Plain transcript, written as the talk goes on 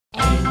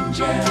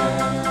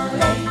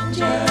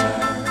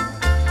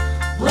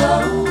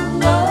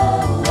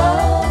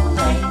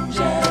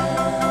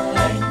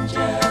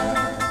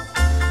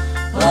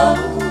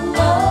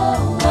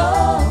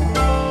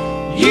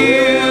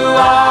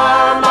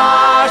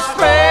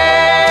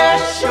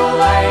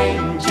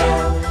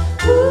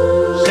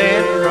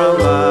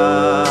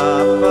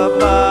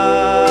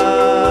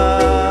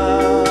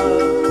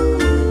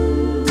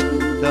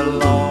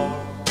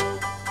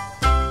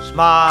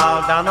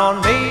Smiled down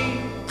on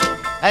me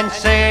and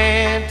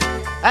sent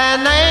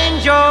an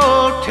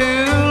angel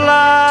to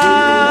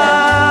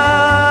love.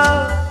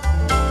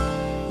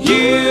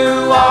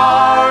 You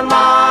are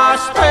my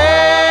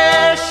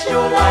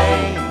special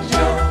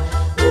angel,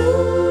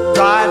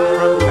 right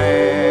from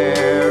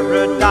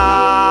paradise.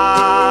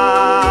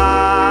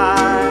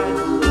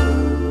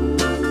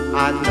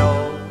 I know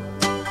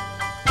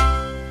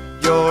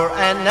you're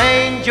an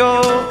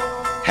angel,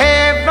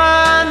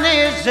 heaven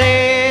is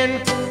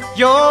in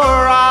your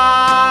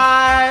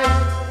eyes.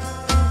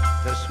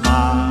 The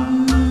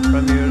smile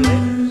from your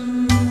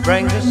lips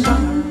brings the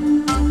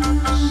summer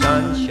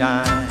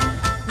sunshine.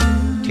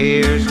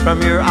 Tears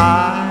from your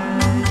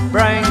eyes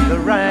bring the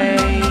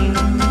rain.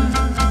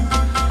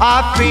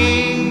 I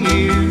feel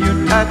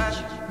your touch,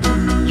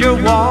 your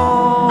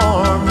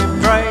warm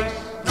embrace,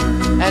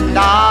 and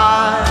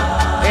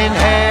I'm in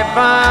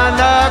heaven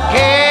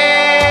again.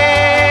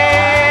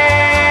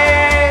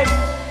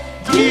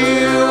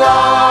 You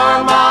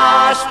are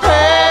my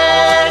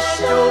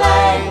special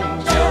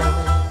angel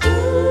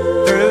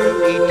through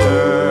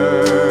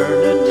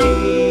eternity.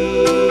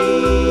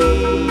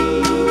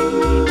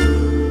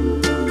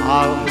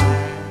 I'll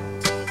have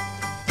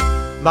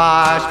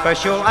my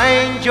special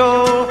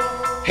angel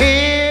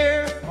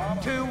here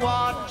to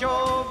watch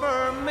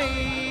over me.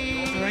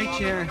 Right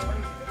here.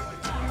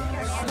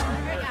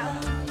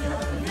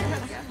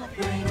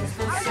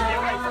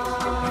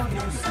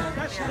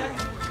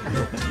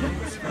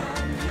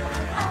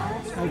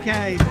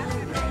 Okay.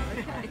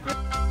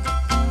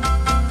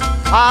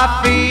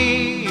 I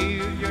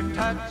feel your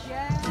touch,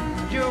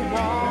 your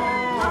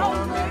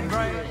warm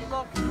embrace,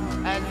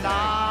 and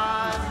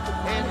I'm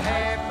in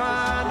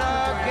heaven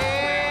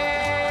again.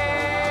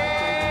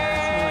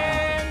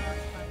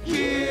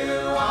 You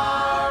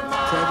are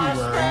my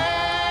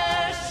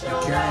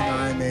special Karen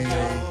and I made a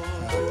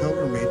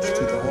pilgrimage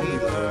to the Holy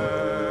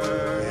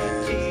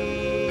Land,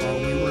 and while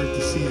we were at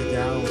the Sea of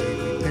Galilee,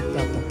 we picked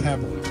up a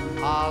pebble.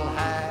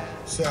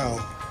 So,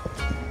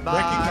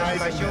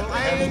 recognizing that the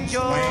heavens,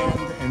 land,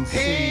 and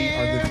sea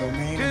are the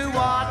domain of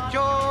God,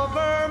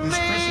 this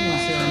christening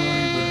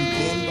ceremony will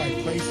begin by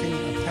placing a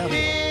pebble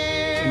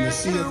in the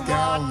Sea of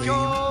Galilee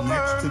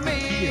next to the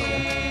keel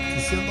to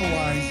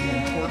symbolize the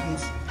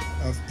importance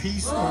of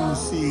peace on the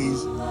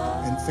seas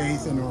and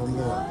faith in our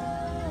Lord.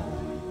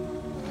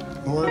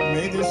 Lord,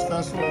 may this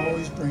vessel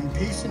always bring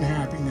peace and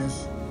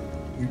happiness.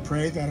 We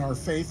pray that our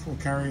faith will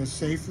carry us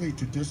safely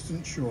to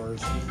distant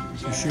shores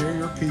to share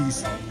your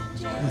peace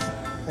with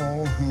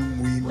all whom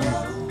we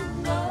meet.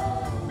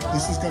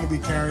 This is going to be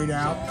carried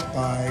out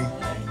by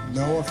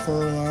Noah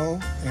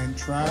Furlow and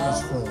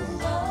Travis Furlow.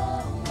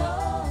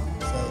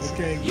 So,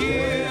 okay,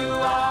 you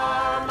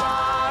are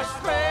my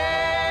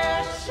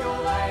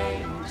special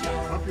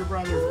angel. Help your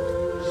brother.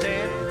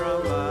 Sent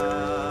from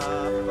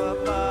up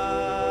above.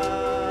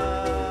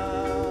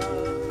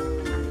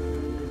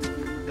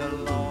 The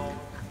Lord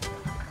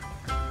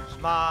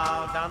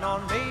smiled down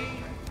on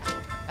me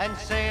and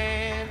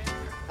sent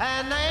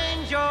an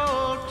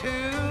angel to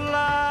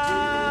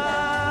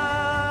love.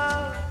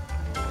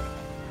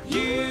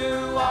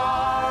 You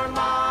are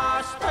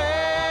my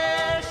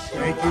special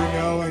Thank you,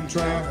 Noah and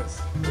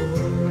Travis.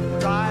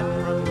 right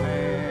from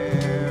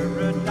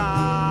paradise.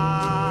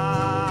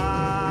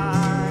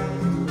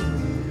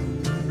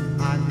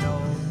 I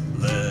know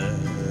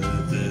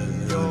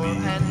you're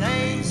an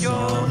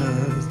angel,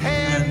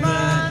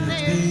 heaven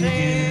is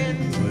in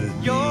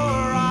your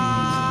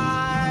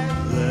eyes.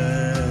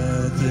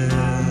 Let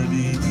there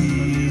be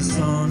peace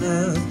on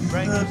earth,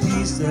 a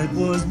peace that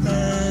was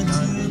meant to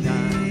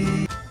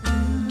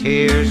be.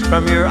 Tears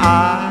from your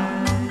eyes.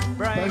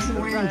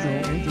 Special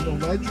angel into the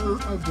ledger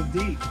of the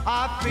deep.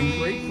 In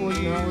grateful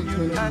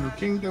acknowledgement of your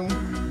kingdom,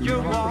 we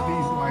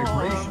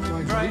offer these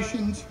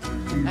libations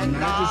to your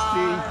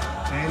majesty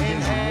and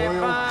his royal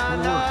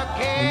court.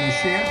 When the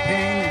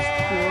champagne is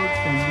poured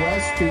from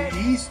west to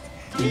east,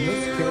 in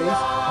this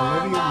case,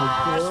 Olivia will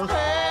pour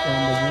from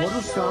the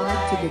water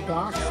side to the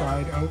dock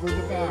side over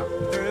the bow.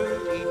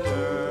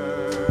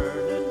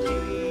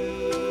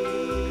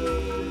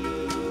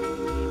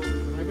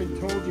 I've been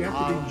told you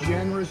have to be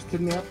generous to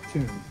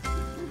Neptune.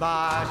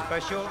 My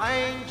special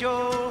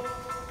angel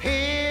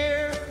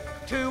here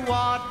to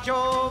watch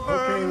over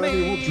Okay, me.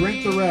 Olivia, we'll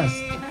drink the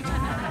rest.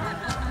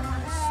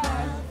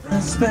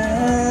 A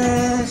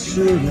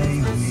special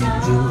angel,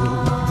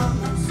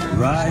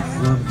 right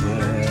from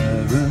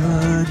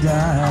paradise.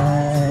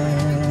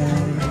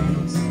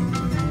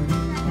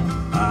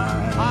 I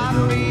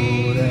know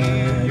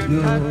that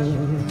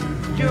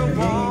your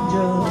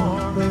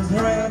angel was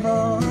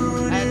heaven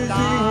is in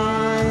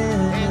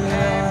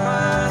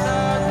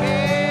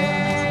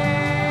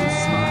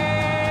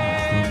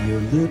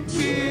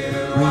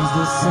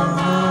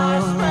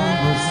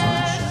summer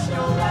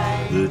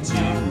sunshine. The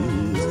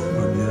tears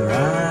from your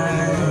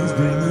eyes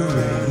bring the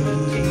rain.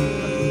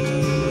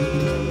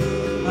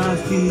 I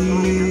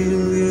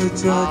feel your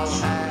touch,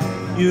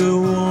 your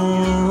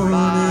warm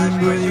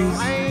embrace.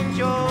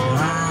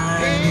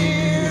 I'm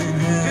in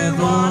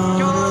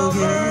heaven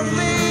again.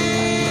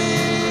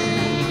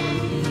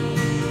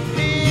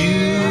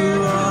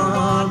 You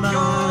are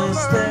my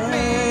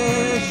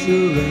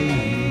special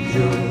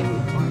angel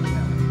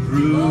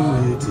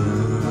through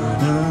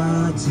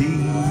eternity.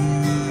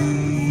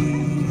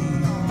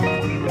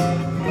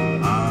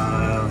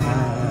 I'll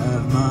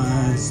have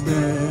my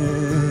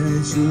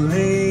special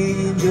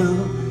angel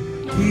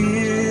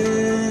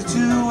here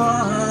to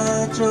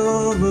watch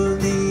over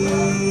me.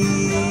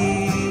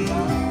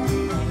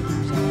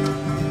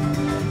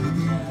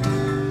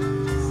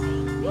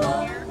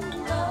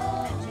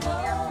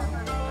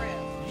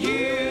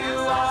 You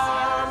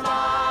are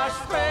my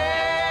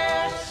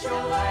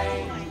special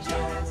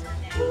angel,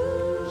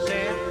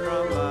 sent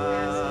from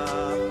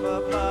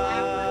up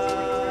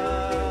above.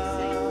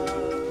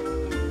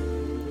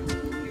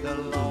 The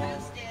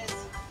Lord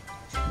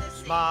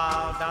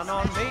smiled down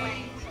on me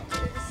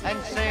and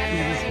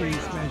sent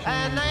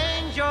an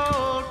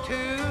angel to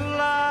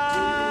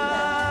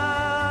love.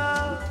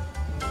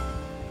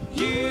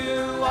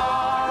 You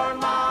are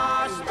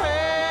my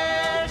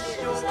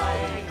special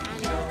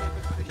angel,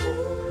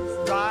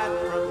 right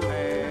from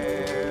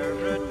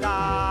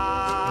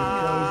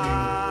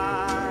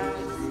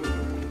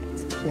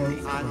paradise. Quote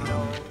I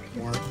know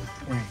from Mark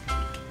Twain.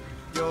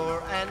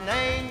 you're an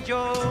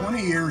angel.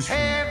 20 years from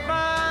now,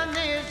 Heaven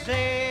is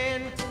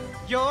in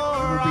your you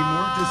will be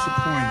more eyes.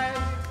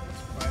 disappointed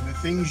by the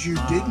things you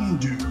didn't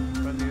do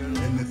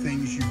than the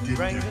things you did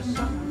Bring do. the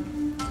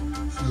sun,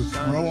 So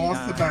throw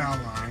off the bow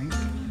lines,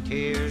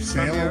 tears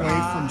sail from your away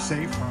from eyes.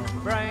 safe harbor,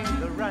 Bring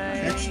the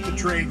rain. catch the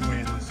trade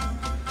winds in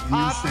your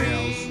I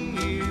sails,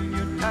 feel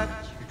your touch,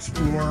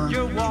 explore,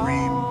 your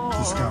dream, warm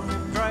discover.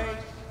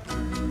 embrace,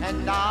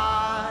 and I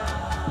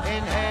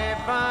in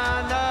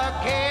heaven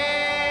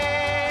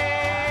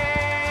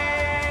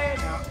again.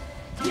 Now,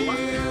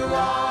 You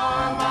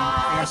are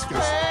my ask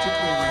us,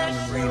 particularly around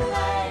the marina,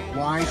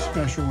 why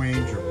special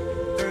angel?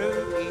 through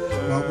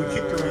Well, we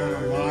kicked around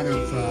a lot of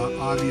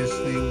obvious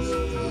things,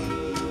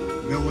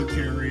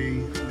 military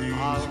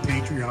names,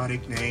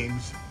 patriotic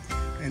names,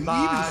 and we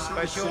my even sort of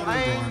special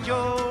settled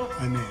angel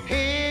on a name.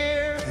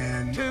 here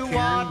And to Karen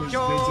watch was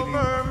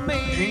over visiting me.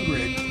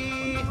 Ingrid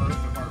on the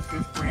birth of our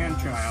 5th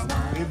grandchild,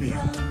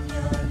 Vivian.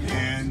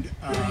 And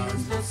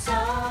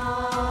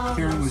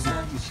Karen was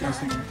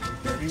discussing it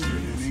with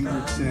Ingrid, and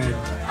Ingrid said,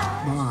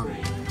 "Mom,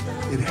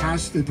 it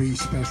has to be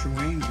special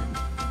angel."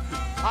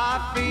 I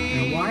feel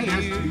And why it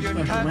has to be your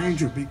special touch,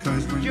 angel?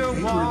 Because when your Ingrid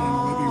and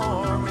Olivia were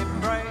warm growing up,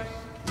 embrace,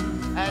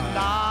 and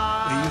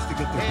they used to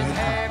get their in bed cups,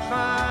 heaven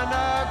and they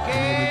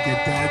again. would get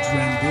Dad's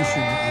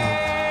rendition of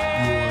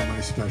 "You Are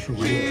My Special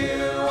Angel."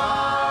 You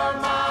are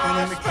my And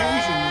on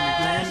occasion, when the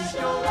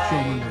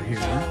grandchildren are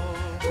here,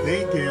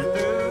 they get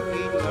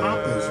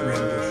Papa's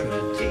rendition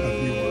of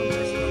 "You Are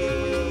My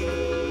Special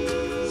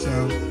Angel." So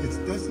it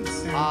doesn't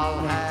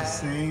sound quite the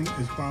same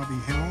as Bobby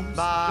Helms,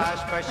 my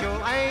special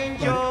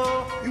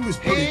angel. but it was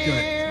pretty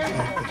good.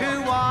 To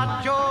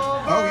watch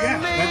over Oh yeah,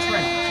 me. that's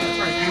right, that's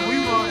right. And we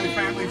were on a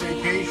family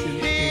vacation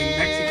in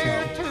Mexico,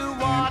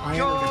 and I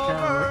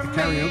entered a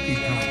karaoke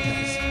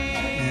contest.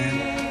 And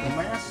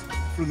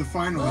for the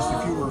finalists,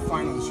 if you were a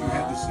finalist, you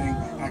had to sing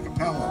a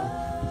cappella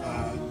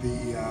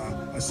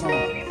a song.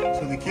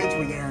 So the kids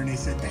were there, and they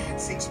said, "Dad,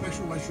 sing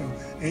Special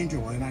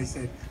Angel." And I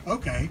said,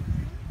 "Okay."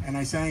 And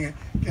I sang it.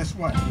 Guess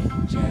what?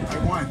 I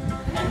won.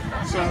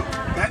 So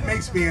that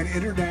makes me an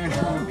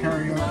international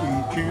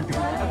karaoke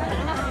champion.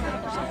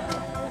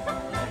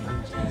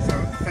 So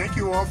thank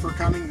you all for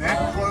coming.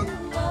 That close.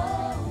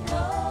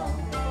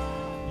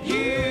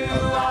 You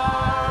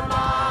are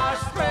my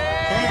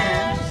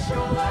And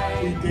special we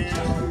angel.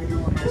 danced to "You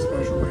Are My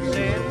Special Angel"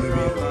 Sent with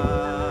Olivia.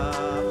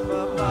 from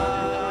up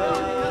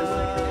above.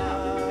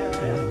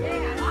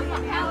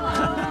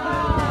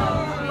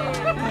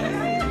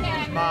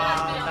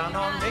 Smile down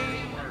on me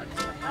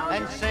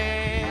and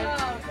send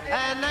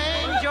an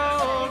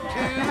angel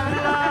to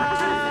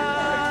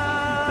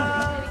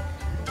love.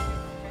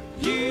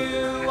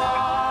 You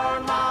are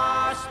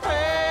my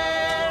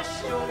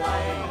special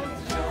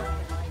angel,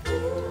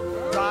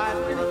 right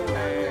from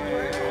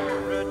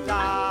paradise.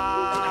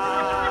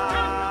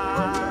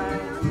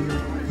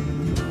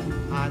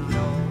 I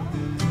know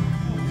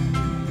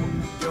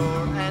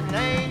you're an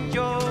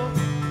angel.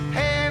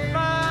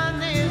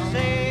 Heaven is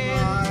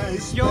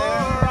in your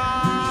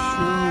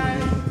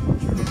eyes.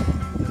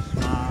 The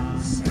smile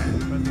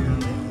from your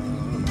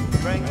lips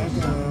brings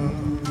the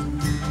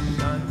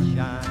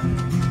sunshine.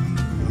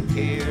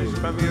 Tears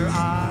from your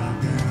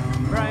eyes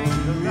bring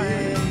the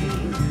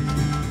rain.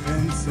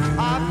 I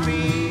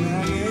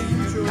feel you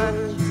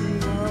touch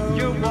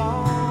your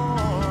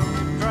warm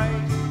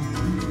embrace,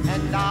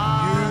 and I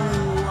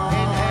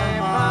in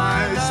heaven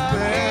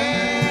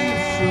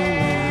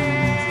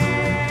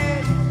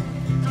again.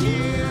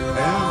 You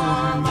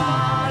are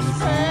my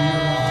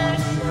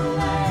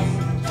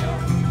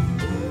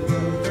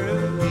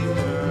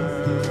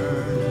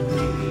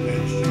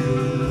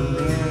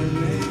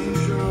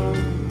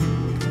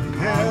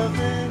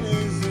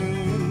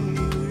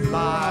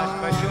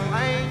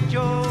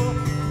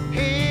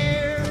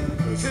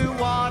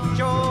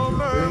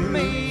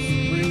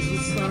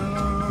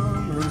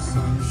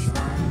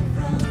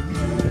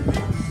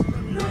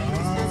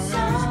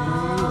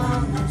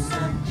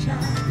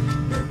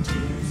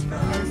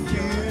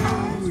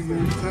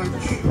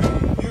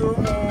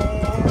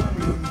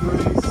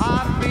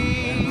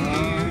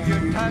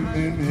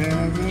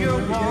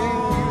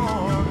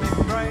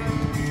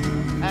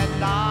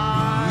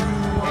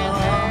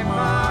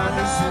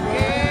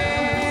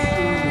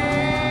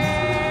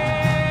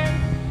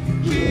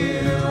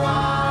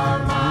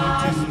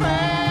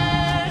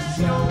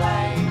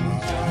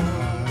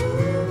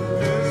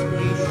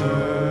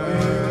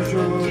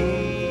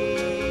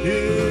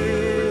Here